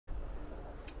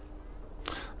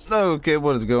Okay,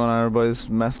 what is going on, everybody? This is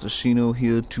Master Shino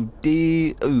here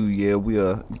today. Oh yeah, we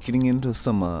are getting into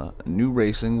some new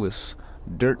racing with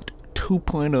Dirt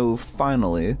 2.0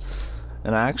 finally,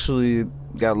 and I actually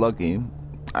got lucky.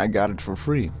 I got it for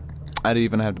free. I didn't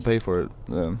even have to pay for it.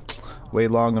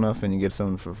 Wait long enough and you get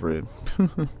something for free.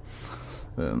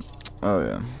 Oh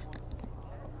yeah.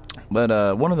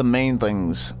 But one of the main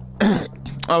things.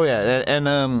 Oh yeah,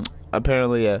 and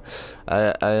apparently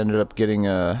I ended up getting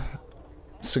a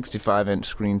 65-inch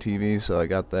screen TV, so I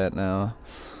got that now.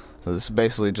 So this is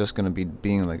basically just gonna be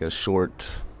being like a short,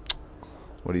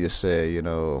 what do you say, you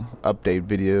know, update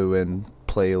video and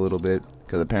play a little bit,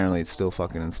 because apparently it's still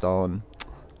fucking installing.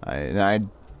 I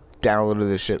downloaded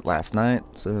this shit last night,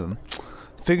 so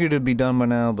figured it'd be done by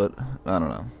now, but I don't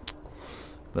know.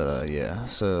 But yeah,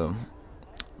 so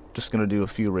just gonna do a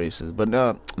few races. But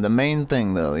the main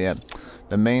thing though, yeah,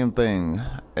 the main thing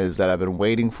is that I've been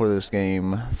waiting for this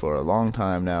game for a long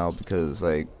time now, because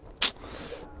like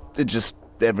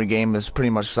every game has pretty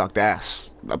much sucked ass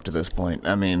up to this point.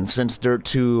 I mean, since Dirt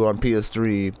 2 on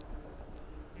PS3,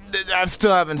 I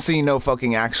still haven't seen no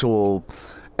fucking actual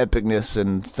epicness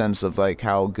and sense of like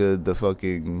how good the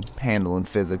fucking handle and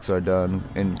physics are done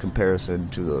in comparison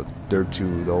to the Dirt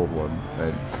 2, the old one.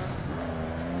 And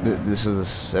this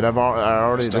is, and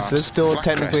this is still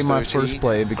technically my first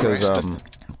play, because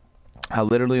I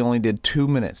literally only did 2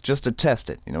 minutes just to test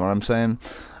it. You know what I'm saying?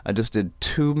 I just did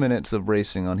 2 minutes of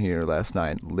racing on here last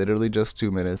night, literally just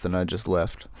 2 minutes, and I just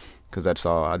left, because that's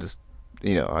all. I just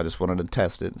wanted to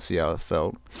test it and see how it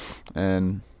felt,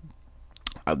 and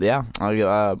yeah,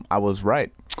 I was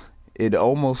right. It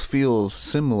almost feels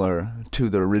similar to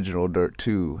the original Dirt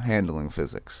 2 handling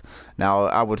physics. Now,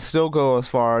 I would still go as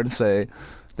far and say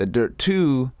that Dirt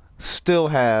 2 still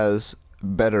has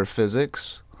better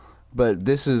physics, but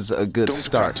this is a good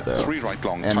start, though.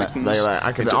 And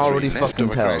I could already fucking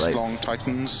tell, like,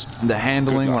 the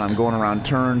handling when I'm going around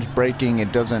turns, braking,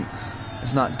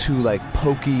 it's not too, like,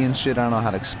 pokey and shit. I don't know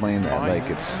how to explain that. Like,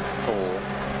 it's,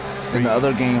 in the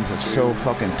other games, it's so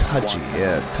fucking touchy.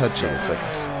 Yeah, touchy. It's like,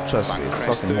 trust me,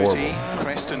 it's fucking horrible.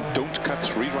 Crest and don't cut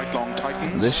 3 right long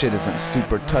tightens. This shit isn't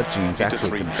super touchy. It's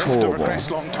actually controllable,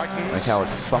 like how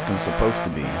it's fucking supposed to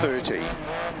be. 30.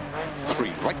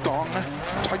 3 right long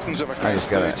tightens over crest.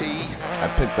 30. I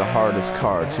picked the hardest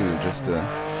car too, just to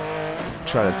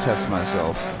try to test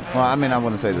myself. Well, I mean, I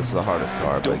wouldn't say this is the hardest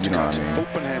car, but you know what I mean.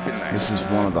 Open hairpin left. This is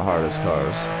one of the hardest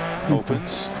cars.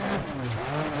 Opens.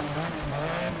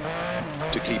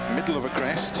 To keep middle of a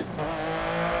crest.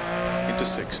 Into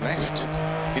 6 left.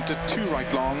 Into 2 right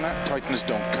long. Tightens,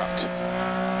 don't cut.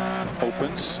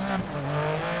 Opens.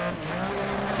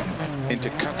 Into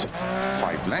cut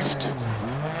 5 left.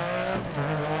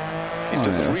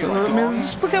 Into 3 right long.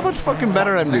 Look how much fucking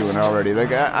better I'm doing already.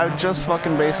 Like I just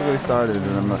fucking basically started,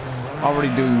 and I'm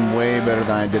already doing way better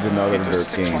than I did in the other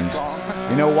Dirt games.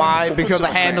 You know why? Because the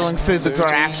handling physics are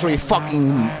actually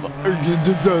fucking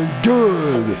good.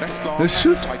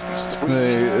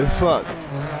 Fuck.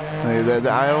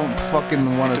 I don't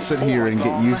fucking want to sit here and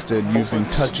get used to using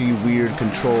touchy, weird,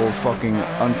 control, fucking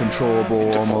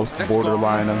uncontrollable, almost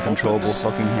borderline uncontrollable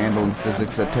fucking handling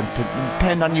physics that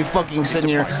depend on you fucking sitting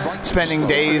here spending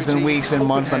days and weeks and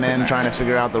months on end trying to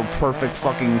figure out the perfect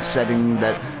fucking setting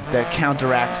that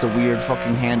counteracts the weird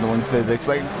fucking handling physics.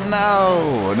 Like,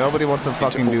 no! Nobody wants to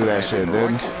fucking do that shit,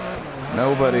 dude.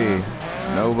 Nobody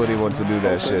wants to do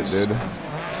that shit, dude.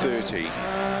 30.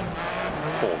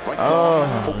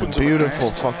 Oh,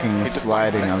 beautiful fucking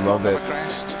sliding. I love it.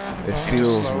 It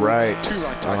feels right.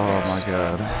 Oh my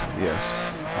god. Yes.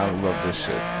 I love this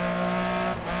shit.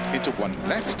 Into 1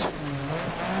 left.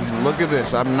 Look at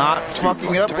this. I'm not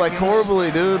fucking up like horribly,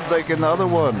 dude. Like in the other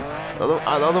one. The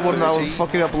other one I was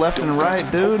fucking up left and right,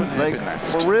 dude. Like,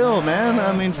 for real, man.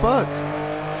 I mean, fuck.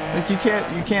 Like, you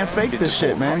can't fake this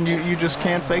shit, man. You just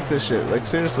can't fake this shit. Like,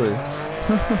 seriously.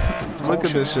 Look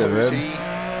at this shit, man.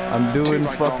 I'm doing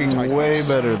fucking way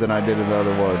better than I did in the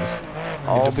other ones.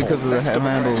 All because of the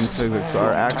handling physics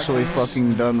are actually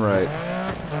fucking done right.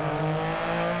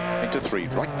 Into 3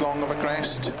 right long of a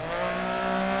crest.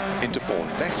 Into 4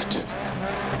 left.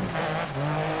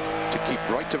 To keep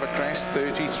right of a crest,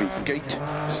 30 through gate.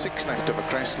 6 left of a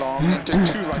crest long. Into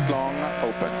 2 right long,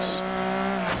 opens.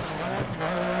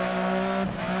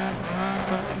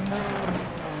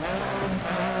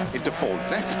 Into 4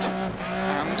 left.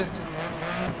 And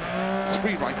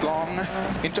 3 right long,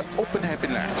 into open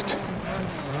hairpin left.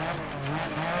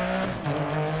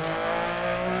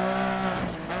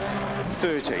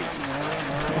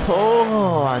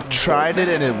 Oh, I tried it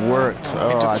and it worked.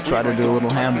 Oh, I tried to do a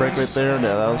little handbrake right there.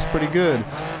 Yeah, that was pretty good.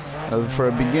 For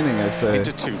a beginning, I say.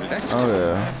 Into 2 left. Oh,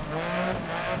 yeah.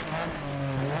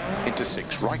 into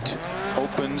 6 right,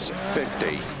 opens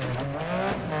 50.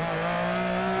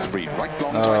 3 right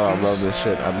long Oh, I tightens. love this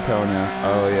shit. I'm telling you.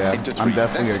 Oh yeah, Into I'm 3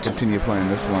 definitely left. gonna continue playing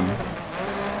this one.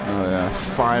 Oh yeah,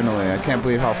 finally! I can't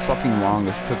believe how fucking long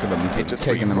this took them Into to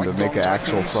 3 taking them right to make long an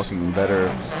actual tightens. fucking better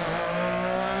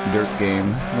dirt game.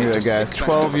 Look at Into that, guys. 6 left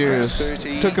 12 over years. crest,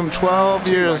 30. Took them 12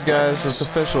 2 years, right guys. tightens. It's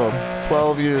official.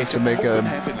 12 years Into to make a open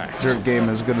hairpin left. dirt game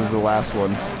as good as the last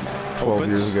one. 12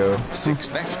 years Opens, ago.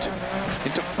 6 left,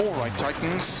 into 4 right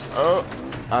tightens. Oh,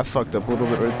 I fucked up a little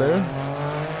bit right there.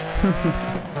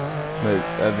 But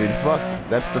I mean, fuck.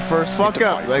 That's the first fuck Into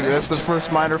up. 5 Like left, that's the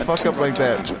first minor and fuck 2 up like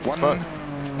right that. tightens, 1. Fuck.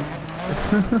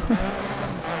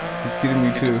 It's getting me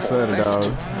too Into 4 excited, left, dog.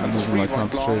 I'm and losing 3 my right long,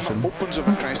 concentration. opens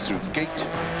over crest through gate.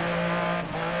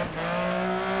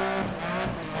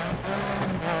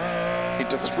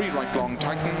 Into 3 right long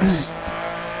tightens.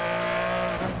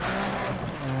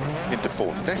 Into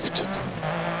 4 left.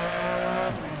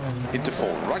 Into 4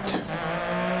 right.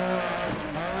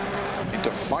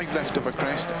 Into 5 left over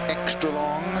crest, extra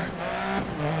long.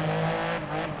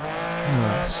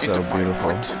 So Into 5 beautiful.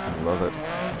 right. I love it.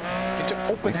 Into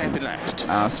open hairpin left.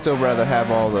 I'd still rather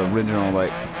have all the original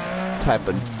like type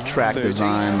of track 30.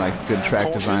 design, like good track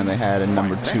Caution, design they had in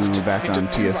number 2 left, back into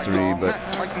on 2 right PS3, long, but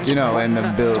tightens you know, and the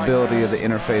 1, ability of the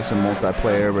tightens. interface and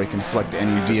multiplayer where you can select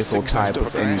any Into vehicle 6 type left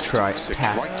with over any crest, 6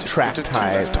 right, track into 2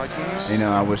 type. left tightens. You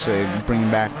know, I wish they'd bring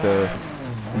back the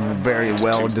very Into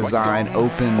well 2 designed right long,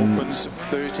 open, opens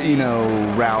 30. you know,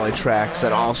 rally tracks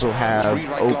that also have 3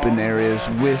 right open long. areas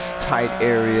with tight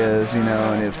areas, you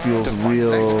know, and it feels To 5 real.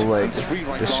 left, Like and 3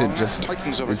 right this long, shit just,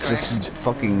 tightens over it's just crest.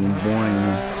 fucking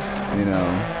boring, you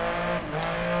know.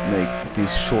 Like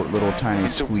these short little tiny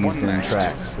Into 1 squeezed in left.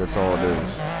 tracks. That's all it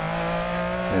is.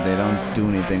 They don't do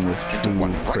anything with Into true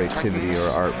 1 right creativity or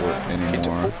tightens. artwork Into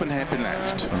anymore. open hairpin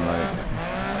left. I'm like,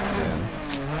 yeah,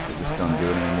 they just don't do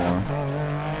it anymore.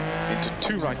 Into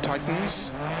 2 right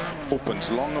tightens. Opens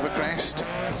long over crest.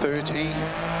 30.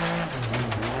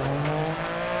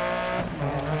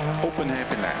 Open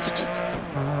hairpin left.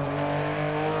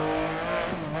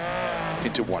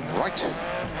 Into 1 right.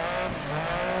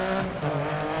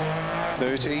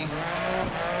 30.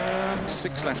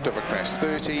 6 left over crest.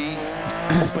 30.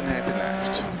 Open hairpin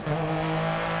left.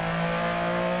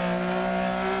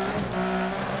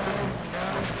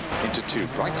 Into 2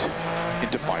 right.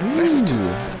 Into 5 left.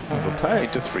 Ooh, little tight.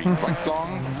 Into 3 right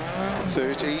long,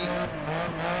 30, 3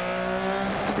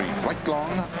 right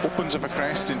long, opens over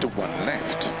crest into 1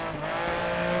 left.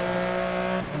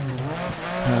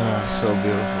 So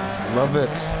beautiful. Love it.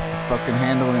 Fucking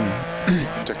handling.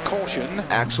 Into caution,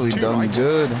 Actually 2 done right,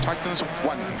 good. tightens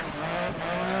 1.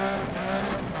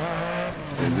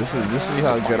 Dude, this is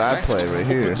how good I play right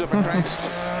here. Opens over crest.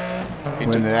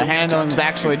 When the handling's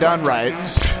actually done right.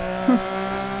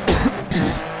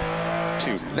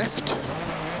 2 left.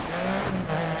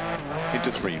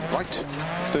 Into 3 right,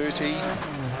 30.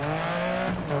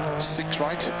 6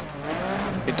 right.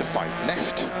 Into 5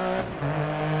 left.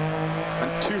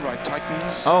 And 2 right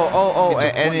tightens. Oh,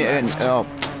 Into and 1 left. oh,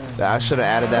 I should have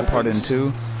added that part in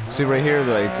too. See right here,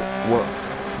 like what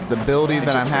the ability that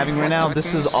Into I'm 3 having right right now. This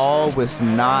is tightens. all with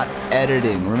not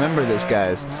editing. Remember this,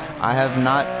 guys. I have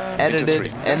not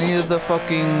edited 3 any left. of the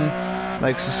fucking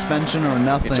like suspension or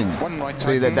nothing. Into 1 right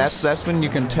See tightens. that's when you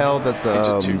can tell that the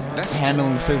Into 2 left.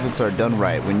 handling physics are done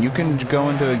right. When you can go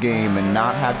into a game and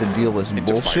not have to deal with Into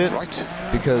 5 bullshit right.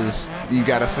 because you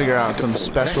got to figure out Into some 4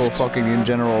 special left. fucking in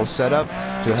general setup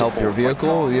to help 4 your right vehicle,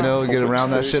 long, you know, get opens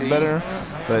around that shit 30. better.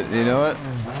 But you know what?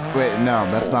 Wait, no,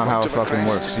 that's 4 not how right it over fucking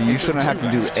crest, works. You into shouldn't have 2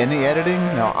 to do left. any editing.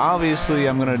 Now, obviously,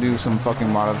 I'm gonna do some fucking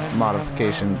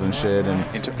modifications and shit, and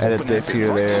Into edit open this hairpin here,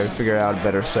 right. there, figure out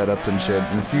better setups and shit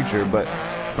in the future. But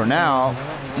for now,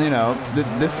 you know,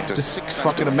 this Into is 6 left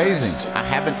fucking over amazing. crest. I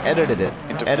haven't edited it.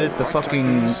 Into Edit 4 the right fucking,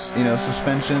 tightens. you know,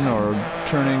 suspension or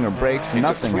turning or brakes, Into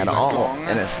nothing 3 at left all, long,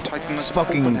 and it tightens,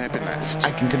 fucking open hairpin left.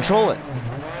 I can control it.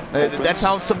 That's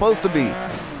how it's supposed to be.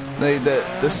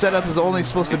 The setup is only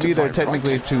supposed to Into be there 5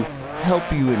 technically right. to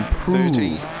help you improve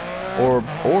 30. or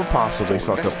possibly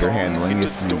 4 fuck left up your long, handling into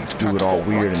if you don't do cut it all 4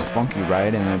 weird right. and funky,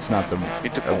 right? And it's not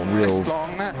Into a 4 real left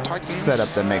long, tightens. setup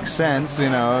that makes sense, you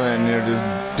know, and you're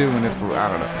just doing it for, I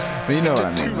don't know. But you know what I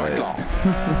Into mean. 2 right Like,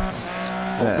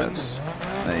 long. Opens.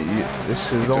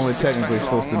 this is Into only 6 technically left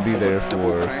supposed to long, be there over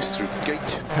double for crest through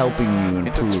gate. helping you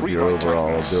Into improve 3 your right overall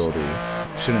tightens. ability.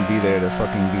 Shouldn't be there to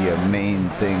fucking be a main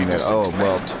thing Into that, oh, 6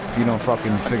 well, left. if you don't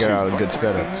fucking figure 2 out a right good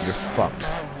setup, tightens. you're fucked.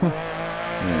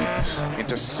 Right.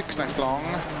 Into 6 left long,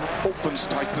 opens,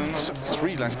 tightens,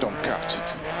 3 left don't cut.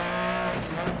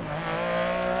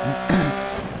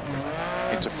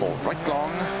 Into 4 right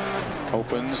long,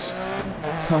 Opens.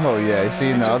 Oh yeah, you see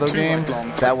in the Into other two game, right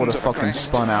long, that would have tightens over fucking crest.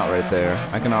 spun out right there.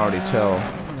 I can already tell.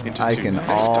 Into I two can left,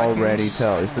 already tightens.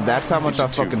 tell. So that's how much Into I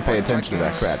two fucking pay right, attention to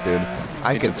that tightens. crap, dude.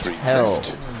 I Into could three tell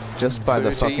left. just by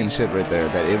the 30. fucking shit right there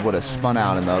that it would have spun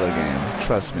out in the other game.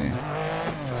 Trust me.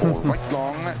 4 right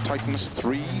long, tightens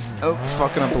 3. Oh,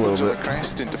 fucking up a Opens little over bit.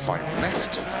 crest into 5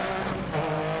 left.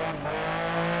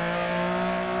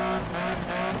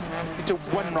 Into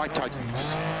 1 right,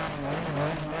 tightens.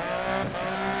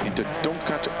 Into don't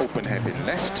cut, open hairpin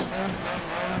left.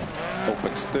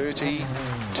 Opens 30.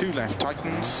 2 left,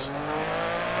 tightens.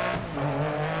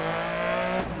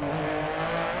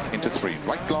 Into 3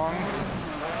 right long.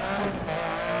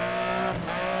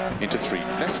 Into 3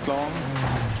 left long.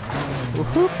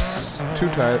 Whoops. Too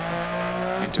tight.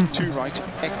 Into 2 right,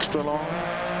 extra long.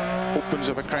 Opens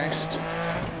over crest.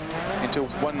 Into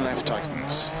 1 left,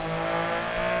 tightens.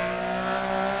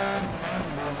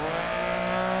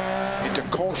 Into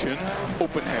caution,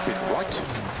 open hairpin right.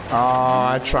 Oh,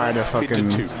 I tried to Into fucking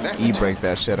 2 left. e-brake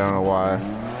that shit. I don't know why.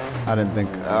 I didn't think.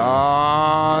 The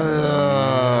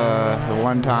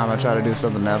one time I tried to do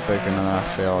something epic and then I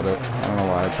failed it. I don't know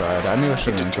why I tried. I knew I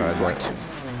shouldn't Into have 2 tried that. right.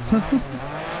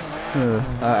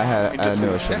 I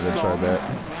knew I shouldn't have tried that.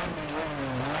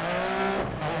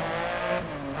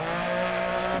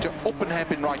 Into open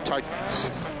hairpin right, tightens.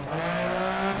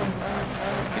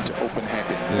 Into open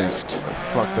hairpin left.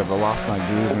 Fucked up. I lost my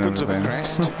groove and Opens over everything.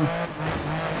 crest.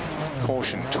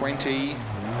 Caution 20.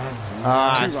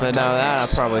 Ah, Two so right now that I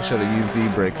tightens. probably should have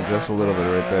used e-brake just a little bit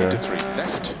right Into there. 3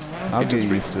 left. I'll Into get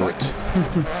 3 used to right. it.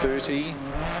 30.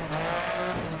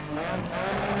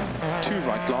 2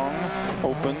 right long.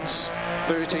 Opens.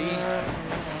 30.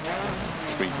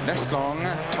 3 left long.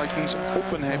 Tightens.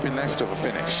 Open hairpin left over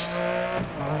finish.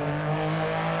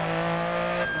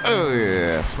 Oh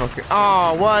yeah, fuck it.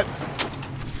 Oh, what?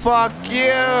 Fuck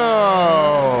you!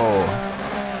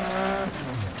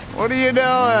 What are you doing?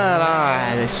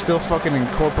 Ah, they're still fucking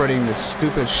incorporating this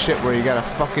stupid shit where you gotta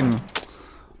fucking...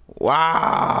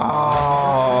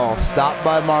 Wow! Stop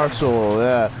by Marshall,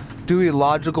 yeah. Do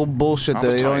illogical bullshit Are that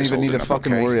the you don't tires even need to holding up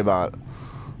fucking okay? worry about.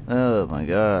 Oh my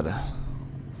god.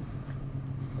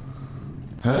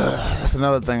 That's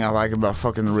another thing I like about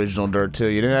fucking original Dirt 2.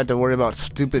 You didn't have to worry about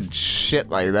stupid shit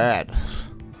like that.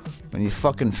 When you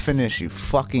fucking finish, you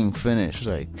fucking finish.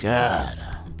 Like, God.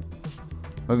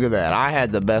 Look at that. I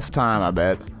had the best time, I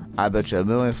bet. I bet you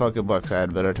 $1,000,000 fucking bucks I had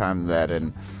a better time than that.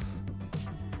 And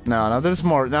no, there's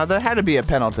more. No, there had to be a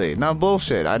penalty. No,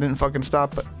 bullshit. I didn't fucking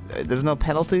stop. There's no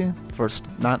penalty for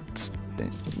not...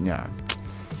 Yeah.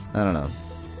 I don't know.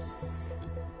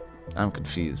 I'm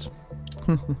confused.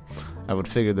 I would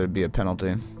figure there'd be a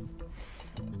penalty.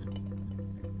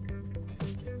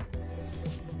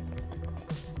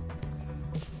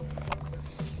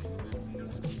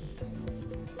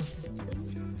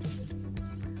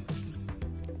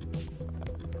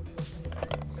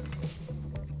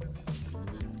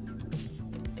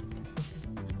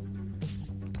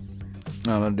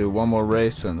 I'm gonna do one more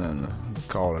race and then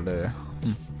call it a day.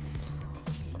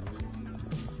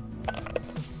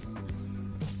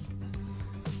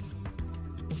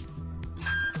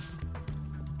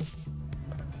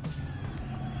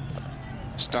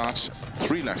 Starts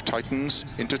 3 left, tightens.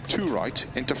 Into 2 right.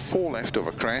 Into 4 left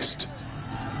over crest.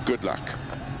 Good luck.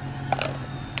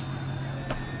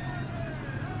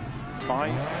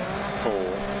 5, 4,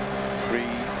 3,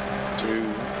 2,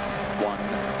 1,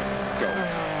 go.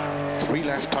 3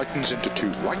 left, tightens into 2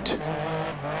 right.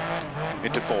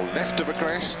 Into 4 left over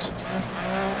crest.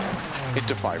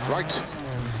 Into 5 right.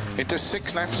 Into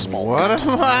 6 left, small What cut.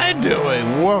 am I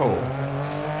doing? Whoa!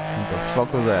 What the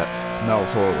fuck was that? That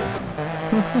was horrible.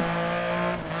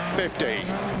 50.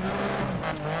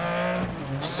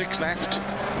 6 left.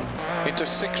 Into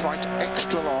 6 right,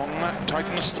 extra long.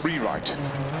 Tightens 3 right.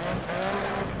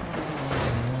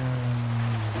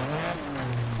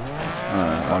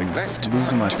 I'm Left,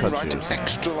 losing my 2 touch right, here.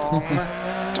 extra long,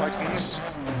 tightens,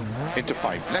 into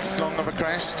 5 left long of a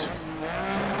crest,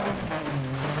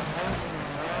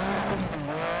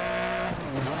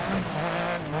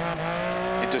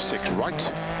 into 6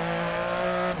 right,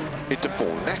 into 4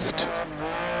 left,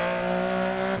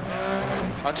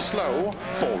 and slow,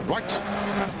 4 right,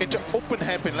 into open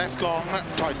hairpin left long,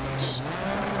 tightens,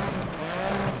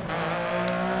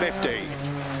 50.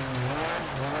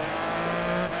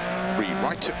 3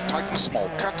 right, tighten small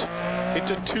cut,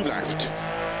 into 2 left,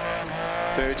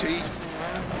 30,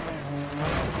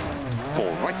 4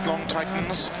 right long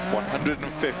tightens,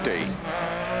 150,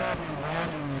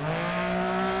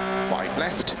 5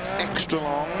 left, extra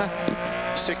long,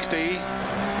 60,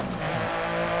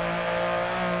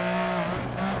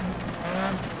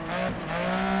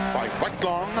 right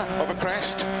long of a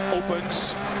crest,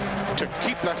 opens, to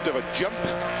keep left of a jump,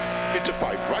 into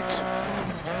 5 right,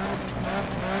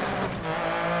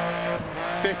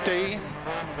 50,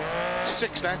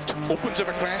 6 left, opens of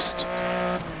a crest,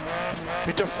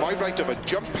 into 5 right of a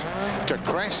jump, to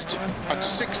crest, and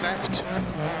 6 left,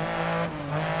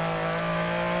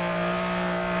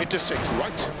 into 6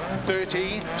 right,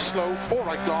 30, slow, 4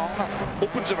 right long,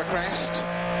 opens of a crest,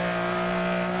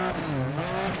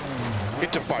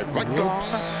 into 5 right long,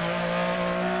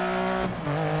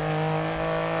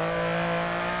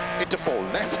 into 4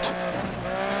 left,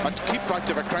 and keep right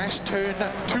of a crest, turn,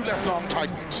 2 left long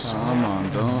tightens. Come on,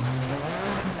 don't.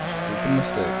 Stupid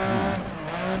mistake, come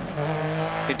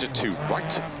on. Into 2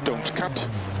 right, don't cut,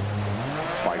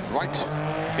 5 right,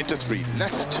 into 3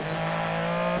 left,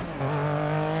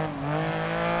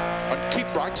 and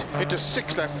keep right, into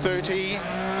 6 left 30,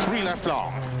 3 left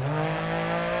long.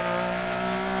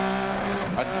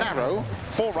 A narrow,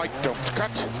 4 right, don't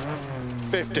cut,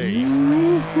 50.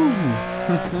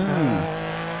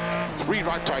 3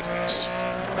 right tightens,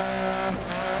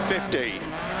 50.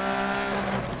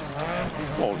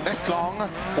 4 left long,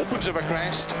 opens of a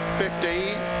crest,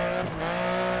 50.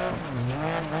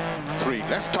 3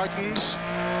 left tightens,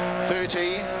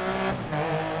 30.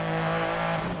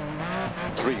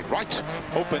 3 right,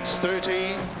 opens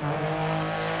 30.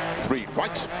 3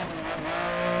 right,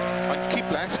 and keep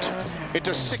left,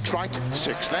 into 6 right,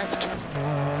 6 left.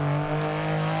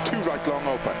 2 right long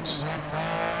opens,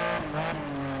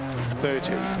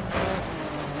 30.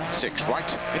 6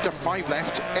 right, into 5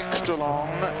 left, extra long,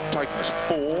 tightens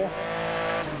 4.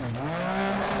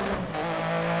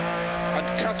 And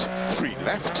cut 3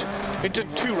 left, into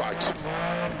 2 right.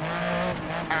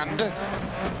 And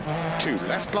 2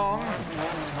 left long,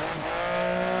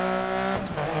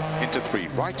 into 3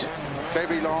 right,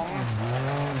 very long,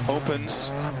 opens,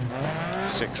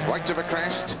 6 right of a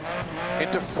crest,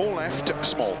 into 4 left,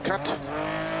 small cut,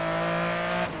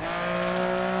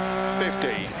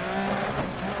 50.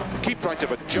 Keep right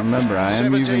of a jump, Remember, I am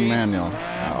 70. using manual.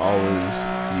 I always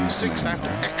use 6 manual.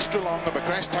 left, extra long of a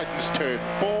crest, tightens turn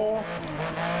 4,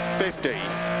 50.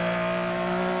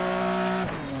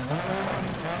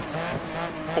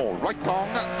 4 right long,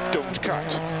 don't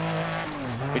cut.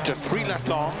 Into 3 left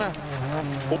long,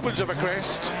 opens of a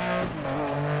crest.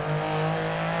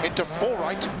 Into 4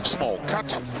 right, small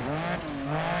cut.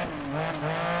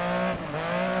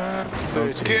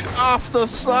 30. Get off the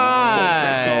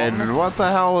side! What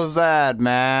the hell was that,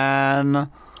 man?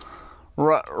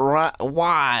 Right,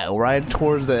 why? Right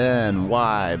towards the end.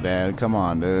 Why, man? Come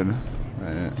on, dude.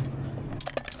 Right.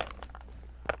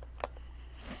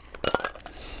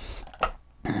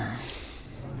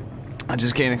 I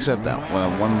just can't accept that.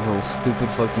 Well, one little stupid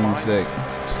fucking mistake.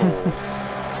 4,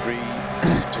 3,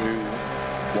 2,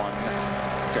 1,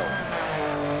 go.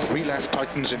 3 left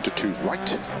tightens into 2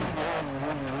 right.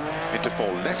 Into 4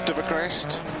 left of a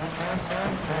crest.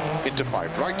 Into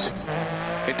 5 right.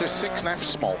 Into 6 left,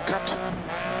 small cut.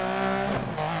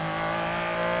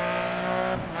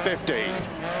 50.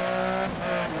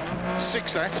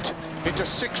 6 left. Into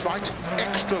 6 right,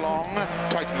 extra long.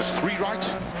 Tightens 3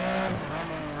 right.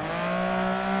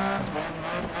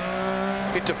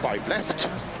 Into 5 left,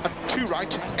 and 2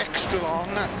 right, extra long,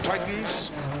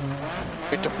 tightens,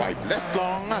 into 5 left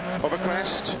long, of a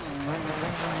crest.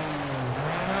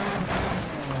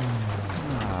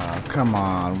 Oh, come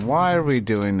on. Why are we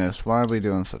doing this? Why are we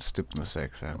doing such stupid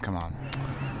mistakes, man? Come on.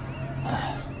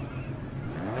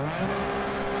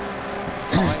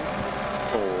 5,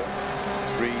 4,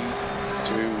 3,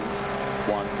 2,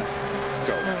 1,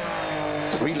 go.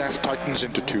 3 left tightens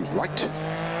into 2 right.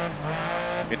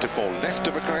 Into 4 left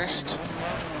of a crest,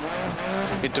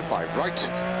 into 5 right,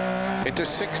 into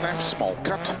 6 left, small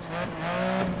cut,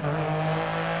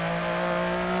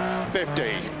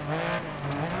 50,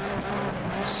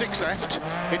 6 left,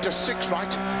 into 6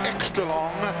 right, extra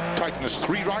long, tightens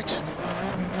 3 right,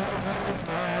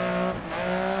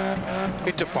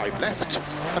 into 5 left,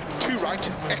 and 2 right,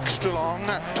 extra long,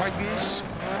 tightens,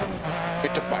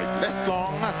 into 5 left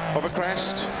long, of a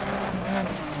crest,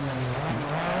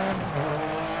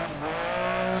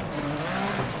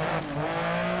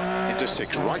 into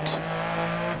 6 right,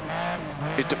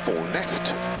 into 4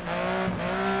 left,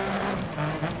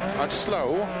 and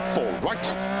slow, 4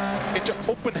 right, into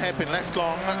open hairpin left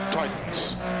long,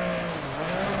 tightens,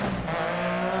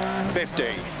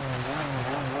 50,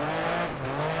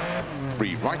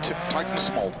 3 right, tightens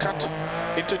small cut,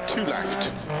 into 2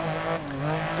 left,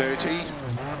 30,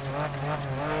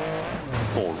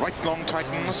 4 right long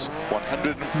tightens,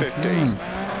 150.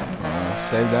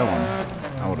 Save that one.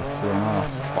 I would have thrown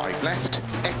off. 5 left,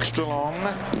 extra long,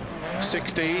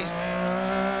 60,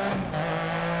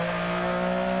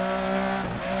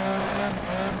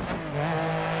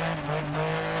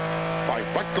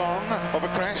 left long of a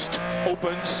crest,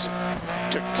 opens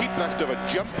to keep left of a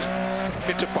jump,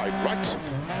 into 5 right,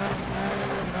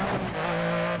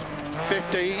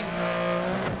 50,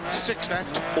 6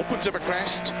 left, opens of a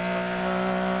crest,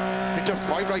 into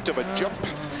 5 right of a jump,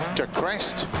 to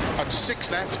crest, and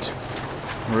 6 left.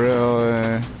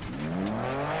 Really?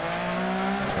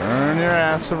 Turn your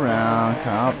ass around,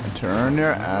 cop. Turn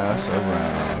your ass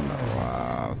around.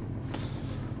 Wow.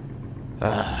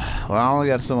 Well, I only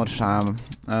got so much time.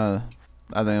 I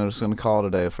think I'm just gonna call it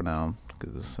a day for now,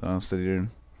 because I don't sit here and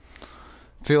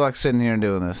feel like sitting here and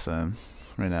doing this right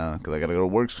now, because I gotta go to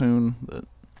work soon. But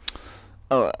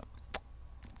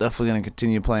definitely gonna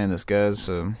continue playing this, guys.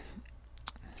 So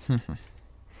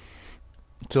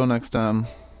until next time,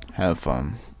 have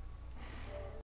fun.